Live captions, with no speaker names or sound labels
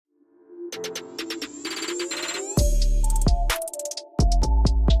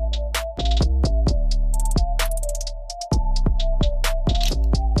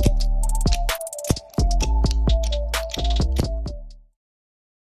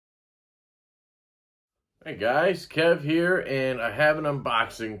Hey guys, Kev here, and I have an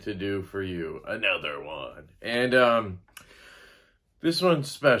unboxing to do for you. Another one. And this one's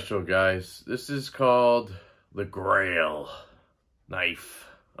special, guys. This is called the Grail knife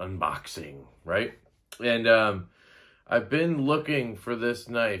unboxing, right? And I've been looking for this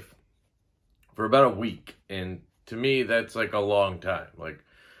knife for about a week, and to me that's like a long time. Like,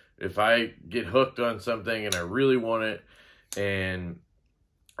 if I get hooked on something and I really want it and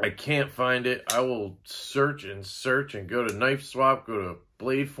I can't find it, I will search and go to Knife Swap, go to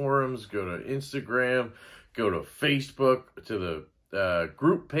Blade Forums, go to Instagram, go to Facebook, to the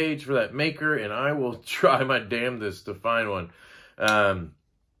group page for that maker, and I will try my damnedest to find one.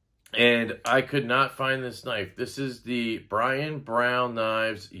 And I could not find this knife. This is the Brian Brown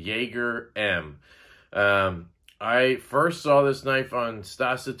Knives Yeager-M. I first saw this knife on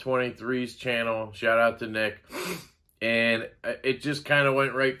Stasa23's channel. Shout out to Nick. And it just kind of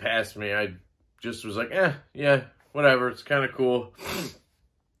went right past me. I just was like, yeah, whatever. It's kind of cool.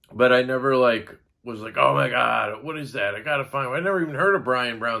 But I never, was like, oh my God, what is that? I got to find one. I never even heard of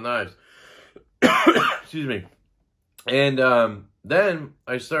Brian Brown Knives. Excuse me. And then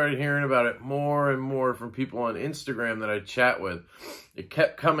I started hearing about it more and more from people on Instagram that I chat with. It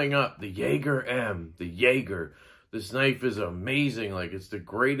kept coming up. The Yeager-M. The Yeager. This knife is amazing. Like, it's the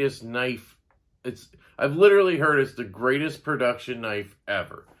greatest knife. I've literally heard it's the greatest production knife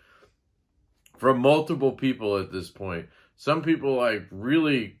ever from multiple people at this point. Some people I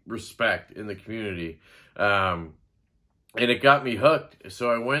really respect in the community. And it got me hooked.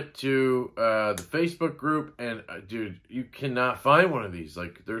 So I went to the Facebook group, and dude, you cannot find one of these.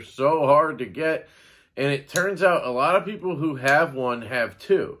 Like, they're so hard to get. And it turns out a lot of people who have one have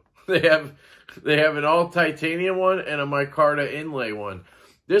two. They have an all titanium one and a micarta inlay one.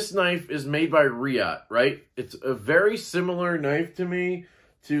 This knife is made by Riot, right? It's a very similar knife to me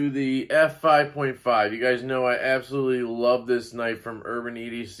to the F5.5. You guys know I absolutely love this knife from Urban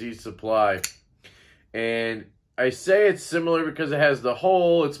EDC Supply. And I say it's similar because it has the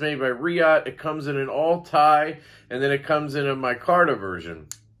hole. It's made by Riot. It comes in an all tie, and then it comes in a micarta version.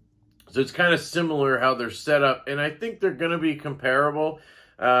 So it's kind of similar how they're set up, and I think they're going to be comparable.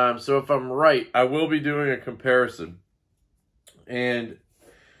 So if I'm right, I will be doing a comparison. And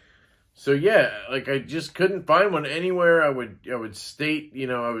so yeah, like, I just couldn't find one anywhere. I would state,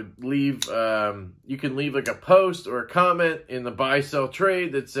 I would leave, you can leave like a post or a comment in the buy sell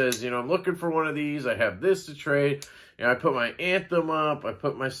trade that says, I'm looking for one of these. I have this to trade. I put my Anthem up. I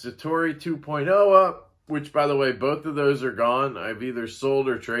put my Satori 2.0 up, which, by the way, both of those are gone. I've either sold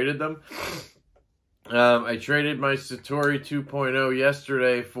or traded them. I traded my Satori 2.0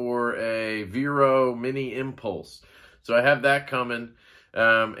 yesterday for a Vero Mini Impulse. So I have that coming.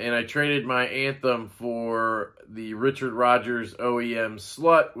 And I traded my Anthem for the Richard Rogers OEM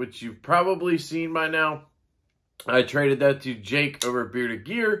Slut, which you've probably seen by now. I traded that to Jake over at Bearded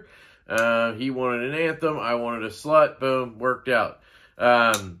Gear. He wanted an Anthem. I wanted a Slut. Boom. Worked out.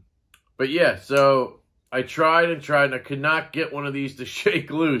 But yeah, so I tried and I could not get one of these to shake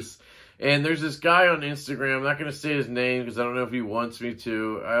loose. And there's this guy on Instagram. I'm not going to say his name because I don't know if he wants me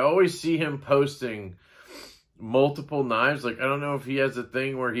to. I always see him posting multiple knives. Like, I don't know if he has a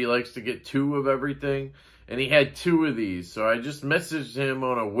thing where he likes to get two of everything, and he had two of these. So I just messaged him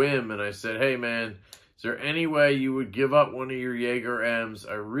on a whim, and I said, hey man, is there any way you would give up one of your Yeager-M's?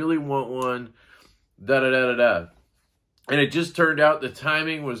 I really want one, da-da-da-da-da. And it just turned out the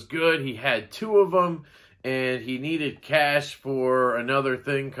timing was good. He had two of them, and he needed cash for another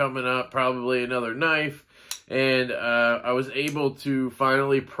thing coming up, probably another knife. And I was able to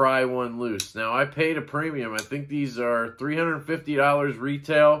finally pry one loose. Now, I paid a premium. I think these are $350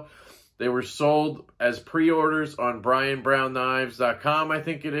 retail. They were sold as pre-orders on BrianBrownKnives.com, I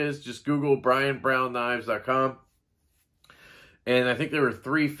think it is. Just Google BrianBrownKnives.com. And I think they were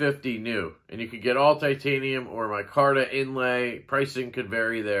 $350 new. And you could get all titanium or micarta inlay. Pricing could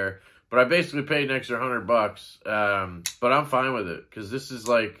vary there. But I basically paid an extra $100. But I'm fine with it, because this is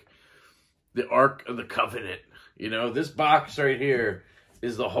like the Ark of the Covenant. This box right here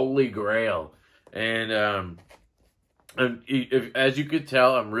is the Holy Grail. And as you could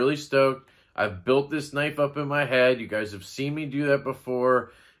tell, I'm really stoked. I've built this knife up in my head. You guys have seen me do that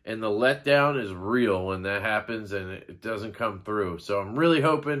before. And the letdown is real when that happens and it doesn't come through. So I'm really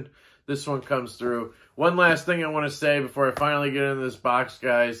hoping this one comes through. One last thing I want to say before I finally get into this box,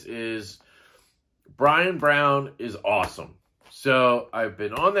 guys, is Brian Brown is awesome. So I've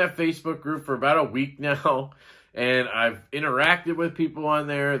been on that Facebook group for about a week now, and I've interacted with people on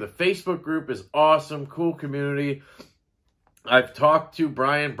there. The Facebook group is awesome, cool community. I've talked to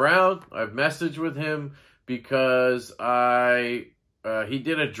Brian Brown. I've messaged with him because I he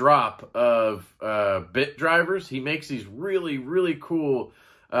did a drop of bit drivers. He makes these really, really cool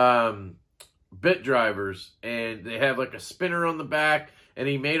bit drivers, and they have like a spinner on the back, and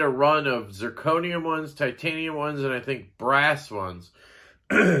he made a run of zirconium ones, titanium ones, and I think brass ones,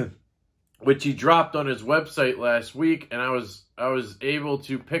 which he dropped on his website last week, and I was able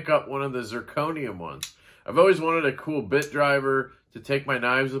to pick up one of the zirconium ones. I've always wanted a cool bit driver to take my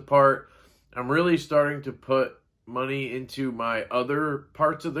knives apart. I'm really starting to put money into my other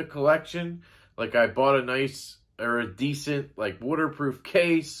parts of the collection. Like I bought a nice or a decent like waterproof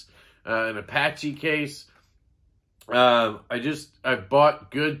case, an Apache case. I've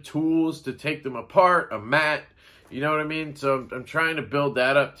bought good tools to take them apart, a mat, you know what I mean? So I'm trying to build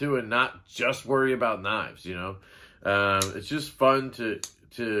that up too, and not just worry about knives, you know? It's just fun to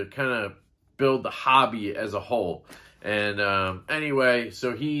kind of build the hobby as a whole. And anyway,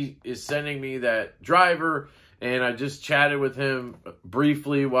 so he is sending me that driver, and I just chatted with him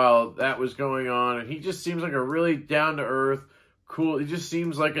briefly while that was going on, and he just seems like a really down-to-earth, cool, he just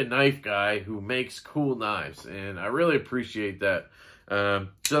seems like a knife guy who makes cool knives, and I really appreciate that.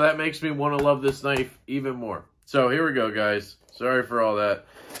 So that makes me want to love this knife even more. So here we go, guys. Sorry for all that.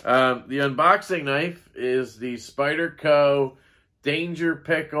 The unboxing knife is the Spyderco Danger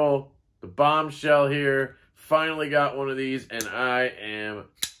Pickle, the bombshell here. Finally got one of these, and I am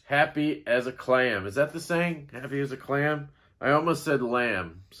happy as a clam. Is that the saying? Happy as a clam? I almost said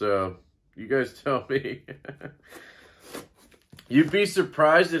lamb, so you guys tell me. You'd be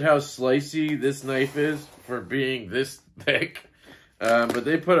surprised at how slicey this knife is for being this thick. But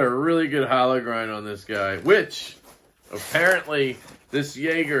they put a really good hollow grind on this guy, which apparently this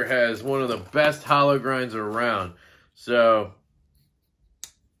Yeager has one of the best hollow grinds around. So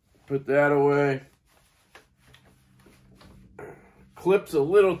put that away. Clips a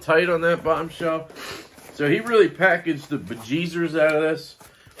little tight on that bombshell. So he really packaged the bejeezers out of this,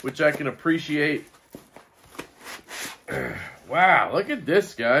 which I can appreciate. Wow, look at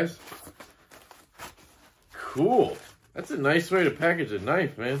this, guys. Cool. That's a nice way to package a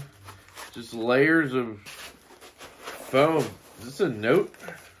knife, man. Just layers of foam. Is this a note?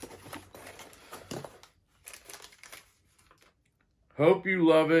 Hope you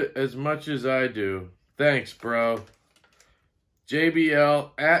love it as much as I do. Thanks, bro.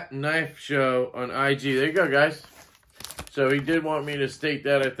 JBL at Knife Show on IG. There you go, guys. So he did want me to state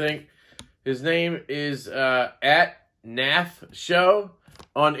that, I think. His name is at NAF Show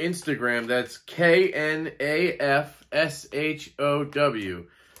on Instagram. That's KNAFSHOW.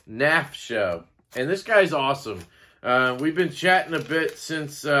 NAF Show. And this guy's awesome. We've been chatting a bit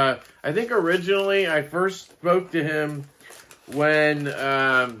since, I think originally I first spoke to him when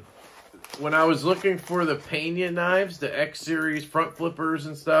I was looking for the Pena knives, the X-Series front flippers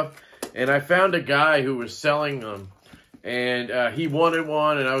and stuff, and I found a guy who was selling them, and he wanted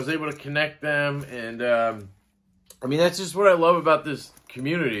one, and I was able to connect them, and I mean, that's just what I love about this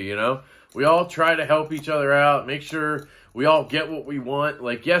community, you know? We all try to help each other out, make sure we all get what we want.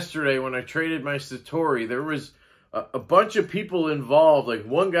 Like yesterday when I traded my Satori, there was a bunch of people involved. Like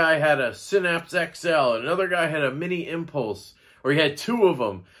one guy had a Synapse XL, and another guy had a Mini Impulse, or he had two of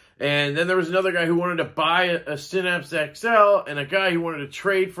them. And then there was another guy who wanted to buy a Synapse XL, and a guy who wanted to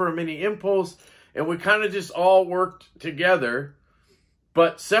trade for a Mini Impulse. And we kind of just all worked together,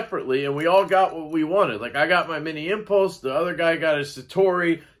 but separately, and we all got what we wanted. Like, I got my Mini Impulse, the other guy got a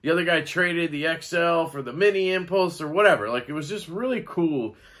Satori, the other guy traded the XL for the Mini Impulse or whatever. Like, it was just really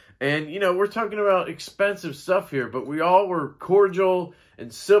cool. And, you know, we're talking about expensive stuff here, but we all were cordial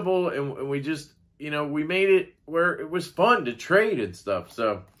and civil, and we just, you know, we made it where it was fun to trade and stuff.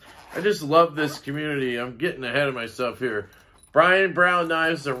 So I just love this community. I'm getting ahead of myself here. Brian Brown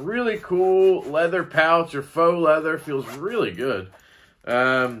Knives, a really cool leather pouch or faux leather. Feels really good.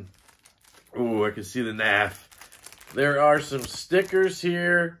 Ooh, I can see the NAF. There are some stickers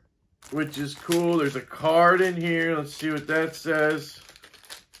here, which is cool. There's a card in here. Let's see what that says.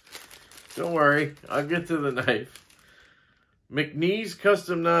 Don't worry, I'll get to the knife. McNee's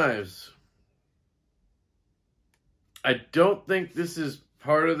Custom Knives. I don't think this is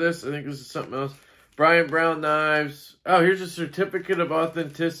part of this. I think this is something else. Brian Brown Knives. Oh, here's a certificate of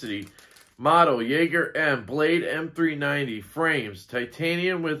authenticity. Model, Yeager-M, blade M390, frames,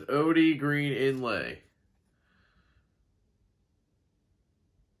 titanium with OD green inlay.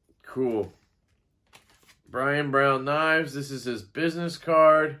 Cool. Brian Brown Knives, this is his business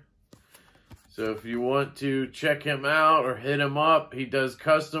card. So if you want to check him out or hit him up, he does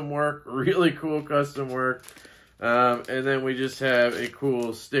custom work, really cool custom work. And then we just have a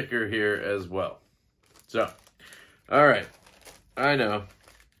cool sticker here as well. So, all right. I know.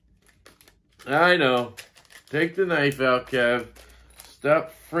 Take the knife out, Kev.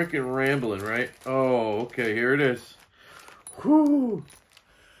 Stop freaking rambling, right? Oh, okay, here it is. Whew.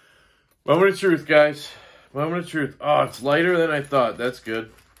 Moment of truth, guys. Moment of truth. Oh, it's lighter than I thought. That's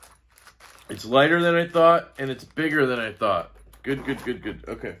good. It's lighter than I thought, and it's bigger than I thought. Good, good, good, good.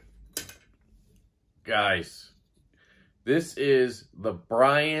 Okay. Guys, this is the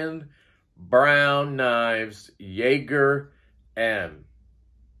Brian Brown Knives Yeager-M.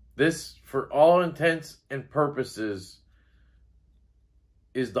 This, for all intents and purposes,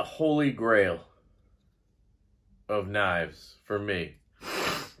 is the holy grail of knives for me.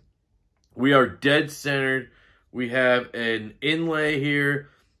 We are dead centered. We have an inlay here.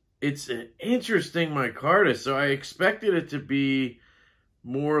 It's an interesting micarta, so I expected it to be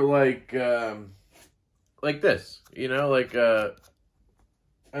more like this, you know, like I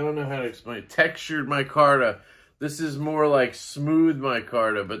don't know how to explain it. Textured micarta. This is more like smooth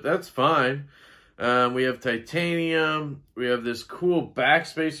micarta, but that's fine. We have titanium. We have this cool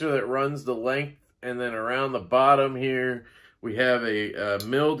backspacer that runs the length, and then around the bottom here, we have a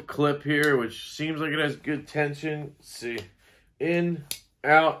milled clip here, which seems like it has good tension. Let's see. In,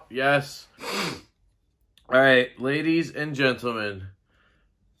 out, yes. All right, ladies and gentlemen,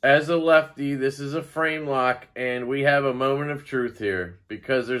 as a lefty, this is a frame lock, and we have a moment of truth here,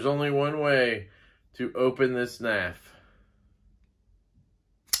 because there's only one way to open this knife.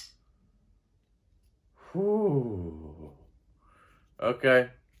 Whew. Okay.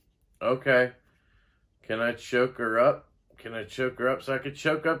 Okay. Can I choke her up? Can I choke her up? So I could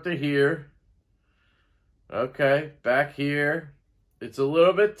choke up to here. Okay. Back here. It's a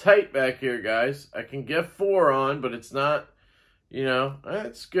little bit tight back here, guys. I can get 4 on, but it's not, you know,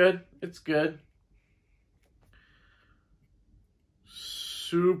 it's good. It's good.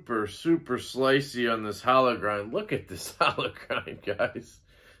 Super, super slicey on this hollow grind. Look at this hollow grind, guys.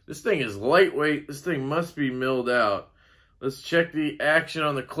 This thing is lightweight. This thing must be milled out. Let's check the action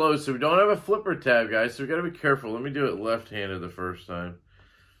on the close. So we don't have a flipper tab, guys, so we got to be careful. Let me do it left-handed the first time.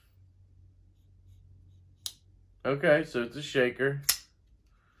 Okay, so it's a shaker.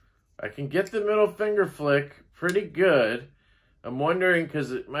 I can get the middle finger flick pretty good. I'm wondering,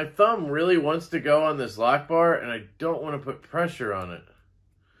 because my thumb really wants to go on this lock bar, and I don't want to put pressure on it.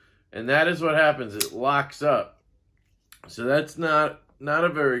 And that is what happens. It locks up. So that's not a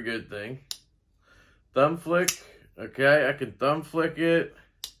very good thing. Thumb flick. Okay, I can thumb flick it.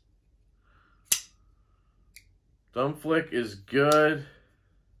 Thumb flick is good.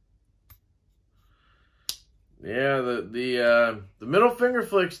 Yeah, the middle finger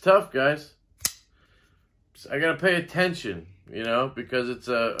flick's tough, guys. So I gotta pay attention, you know, because it's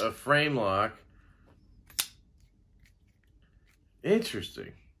a frame lock.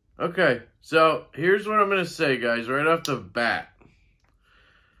 Interesting. Okay, so here's what I'm gonna say, guys, right off the bat.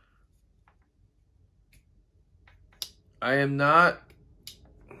 I am not...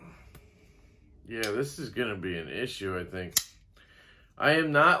 Yeah, this is going to be an issue, I think. I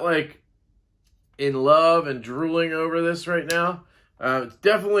am not, like, in love and drooling over this right now. It's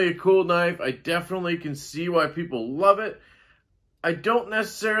definitely a cool knife. I definitely can see why people love it. I don't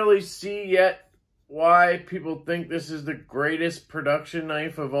necessarily see yet why people think this is the greatest production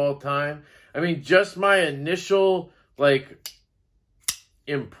knife of all time. I mean, just my initial, like,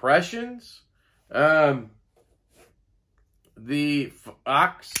 impressions. The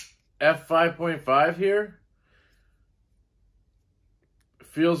Ox F5.5 here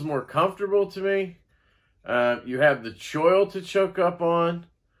feels more comfortable to me. You have the choil to choke up on.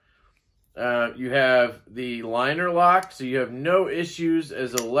 You have the liner lock, so you have no issues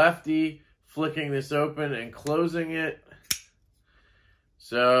as a lefty flicking this open and closing it.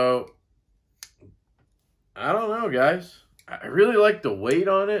 So, I don't know, guys. I really like the weight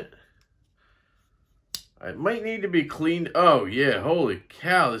on it. I might need to be cleaned. Oh, yeah. Holy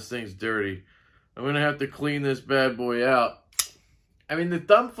cow, this thing's dirty. I'm going to have to clean this bad boy out. I mean, the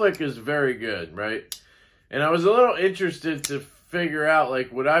thumb flick is very good, right? And I was a little interested to figure out,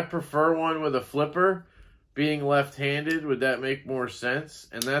 like, would I prefer one with a flipper being left-handed? Would that make more sense?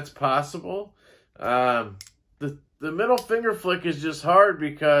 And that's possible. The middle finger flick is just hard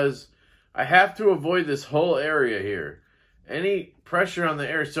because I have to avoid this whole area here. Any pressure on the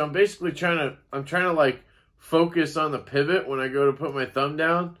area. So I'm basically trying to like, focus on the pivot when I go to put my thumb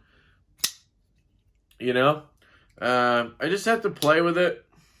down. You know? I just have to play with it.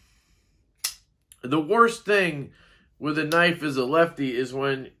 The worst thing with a knife as a lefty is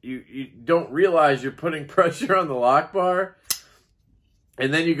when you don't realize you're putting pressure on the lock bar,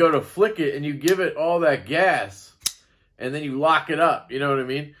 and then you go to flick it and you give it all that gas, and then you lock it up. You know what I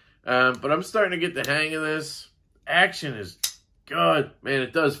mean? But I'm starting to get the hang of this. Action is good. Man,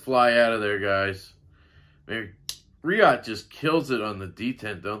 it does fly out of there, guys. Maybe Riot just kills it on the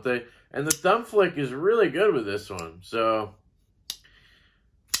detent, don't they? And the thumb flick is really good with this one. So,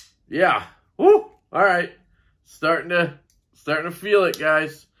 yeah. Woo! All right. Starting to feel it,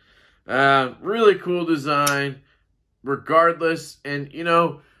 guys. Really cool design, regardless. And, you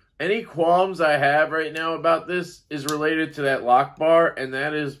know, any qualms I have right now about this is related to that lock bar, and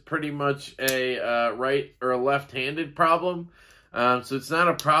that is pretty much a right or a left-handed problem. So it's not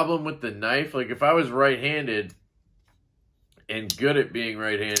a problem with the knife. Like, if I was right-handed and good at being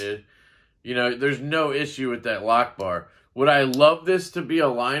right-handed, you know, there's no issue with that lock bar. Would I love this to be a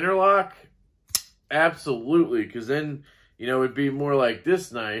liner lock? Absolutely, because then, you know, it'd be more like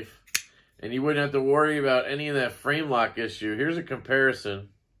this knife, and you wouldn't have to worry about any of that frame lock issue. Here's a comparison.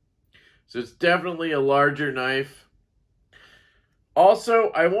 So it's definitely a larger knife. Also,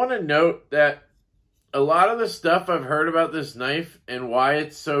 I want to note that a lot of the stuff I've heard about this knife and why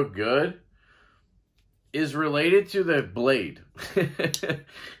it's so good is related to the blade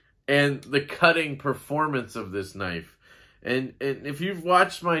and the cutting performance of this knife. And if you've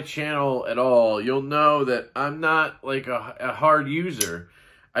watched my channel at all, you'll know that I'm not like a hard user.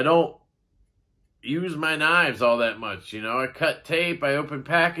 I don't use my knives all that much. You know, I cut tape, I open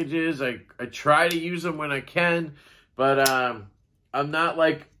packages, I try to use them when I can, but I'm not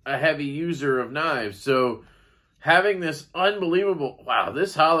like a heavy user of knives. So having this unbelievable, wow,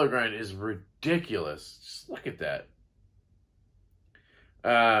 this hollow grind is ridiculous. Just look at that.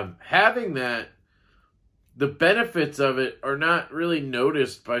 Having that, the benefits of it are not really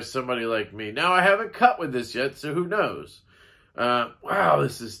noticed by somebody like me. Now, I haven't cut with this yet, so who knows? Wow,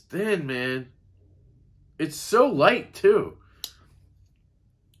 this is thin, man. It's so light, too.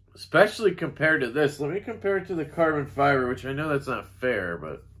 Especially compared to this. Let me compare it to the carbon fiber, which I know that's not fair,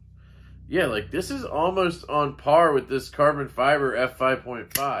 but yeah, like this is almost on par with this carbon fiber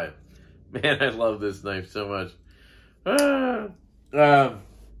f5.5. Man, I love this knife so much.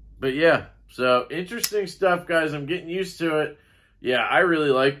 But yeah, so interesting stuff, guys. I'm getting used to it. Yeah, I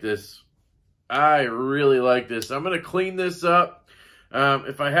really like this. I really like this. I'm going to clean this up.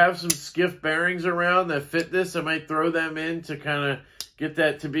 If I have some skiff bearings around that fit this, I might throw them in to kind of get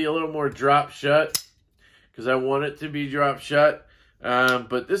that to be a little more drop shut, because I want it to be drop shut.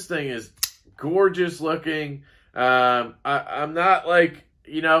 But this thing is gorgeous looking. I'm not like,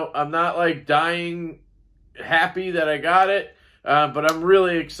 you know, I'm not like dying happy that I got it, but I'm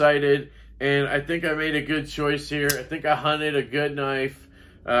really excited, and I think I made a good choice here. I think I hunted a good knife.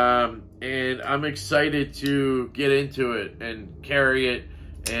 And I'm excited to get into it and carry it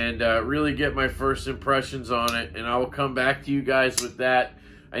and really get my first impressions on it. And I will come back to you guys with that.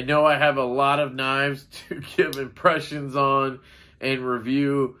 I know I have a lot of knives to give impressions on and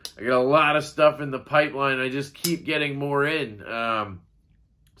review. I got a lot of stuff in the pipeline. I just keep getting more in.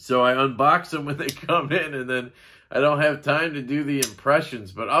 So I unbox them when they come in, and then I don't have time to do the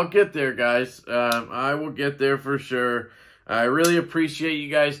impressions. But I'll get there, guys. I will get there for sure. I really appreciate you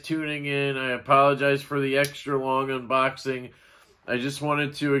guys tuning in. I apologize for the extra long unboxing. I just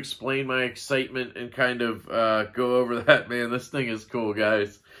wanted to explain my excitement and kind of go over that. Man, this thing is cool,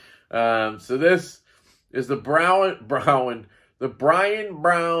 guys. So this is the Brian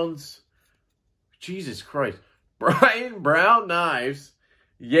Brown's, Jesus Christ, Brian Brown Knives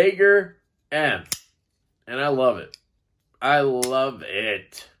Yeager-M. And I love it. I love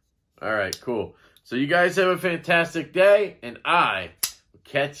it. All right, cool. So you guys have a fantastic day, and I will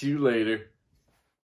catch you later.